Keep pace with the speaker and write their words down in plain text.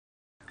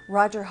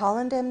Roger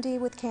Holland, MD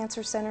with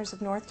Cancer Centers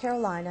of North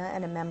Carolina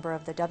and a member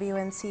of the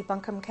WNC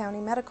Buncombe County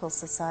Medical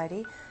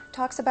Society,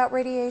 talks about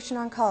radiation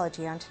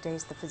oncology on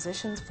today's The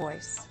Physician's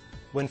Voice.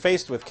 When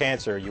faced with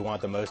cancer, you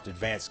want the most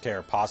advanced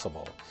care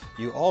possible.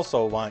 You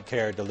also want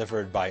care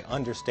delivered by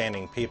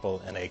understanding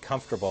people in a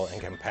comfortable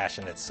and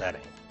compassionate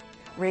setting.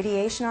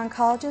 Radiation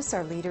oncologists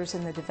are leaders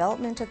in the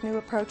development of new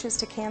approaches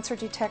to cancer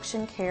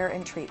detection, care,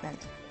 and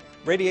treatment.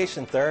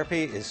 Radiation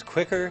therapy is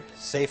quicker,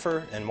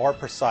 safer, and more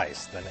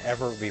precise than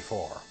ever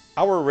before.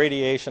 Our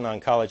radiation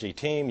oncology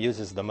team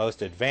uses the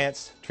most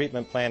advanced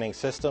treatment planning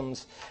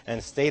systems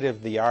and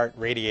state-of-the-art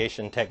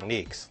radiation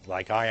techniques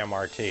like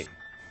IMRT.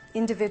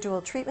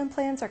 Individual treatment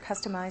plans are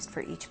customized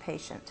for each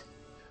patient.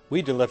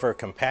 We deliver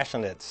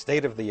compassionate,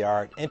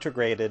 state-of-the-art,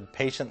 integrated,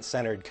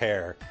 patient-centered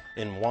care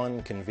in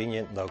one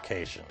convenient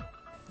location.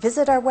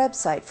 Visit our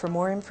website for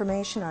more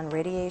information on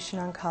radiation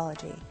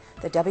oncology.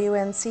 The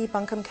WNC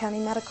Buncombe County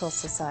Medical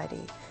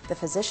Society, the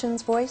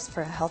physician's voice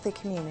for a healthy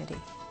community.